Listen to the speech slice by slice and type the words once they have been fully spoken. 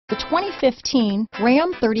The 2015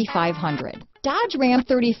 Ram 3500. Dodge Ram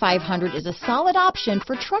 3500 is a solid option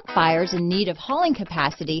for truck buyers in need of hauling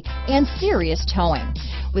capacity and serious towing.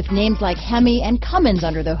 With names like Hemi and Cummins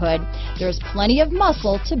under the hood, there's plenty of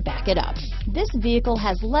muscle to back it up. This vehicle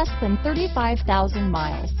has less than 35,000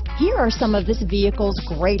 miles. Here are some of this vehicle's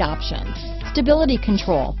great options: stability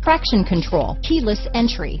control, traction control, keyless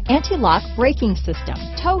entry, anti-lock braking system,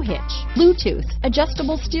 tow hitch, Bluetooth,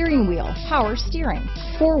 adjustable steering wheel, power steering,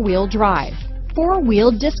 four-wheel drive,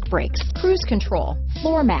 four-wheel disc brakes, cruise control,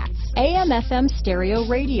 floor mats, AM/FM stereo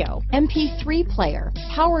radio, MP3 player,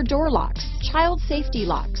 power door locks, child safety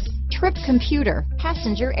locks, trip computer,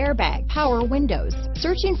 passenger airbag, power windows.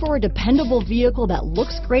 Searching for a dependable vehicle that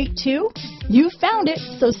looks great too? You found it,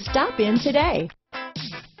 so stop in today.